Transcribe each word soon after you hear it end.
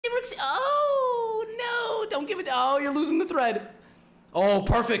Rooks. Oh, no. Don't give it. Oh, you're losing the thread. Oh,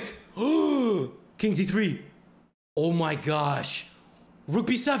 perfect. King c3. Oh, my gosh. Rook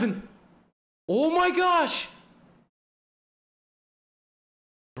b7. Oh, my gosh.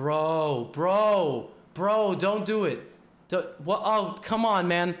 Bro, don't do it. What? Oh, come on,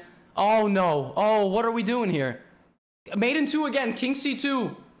 man. Oh, no. Oh, what are we doing here? Mate in 2 again. King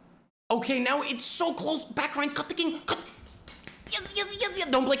c2. Okay, now it's so close. Back rank. Cut the king. Cut. Yes.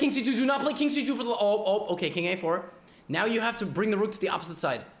 Don't play king c2. Do not play king c2 for the... Oh, okay. King a4. Now you have to bring the rook to the opposite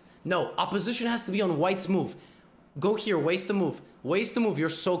side. No, opposition has to be on white's move. Go here. Waste the move. Waste the move. You're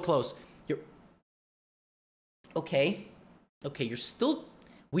so close. You're... Okay. Okay, you're still...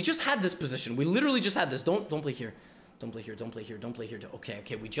 We just had this position. We literally just had this. Don't play here. Don't play here. Don't play here. Don't play here.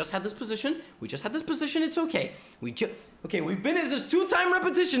 Okay. We just had this position. It's okay. Okay, we've been... This is 2-time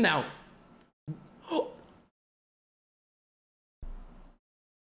repetition now.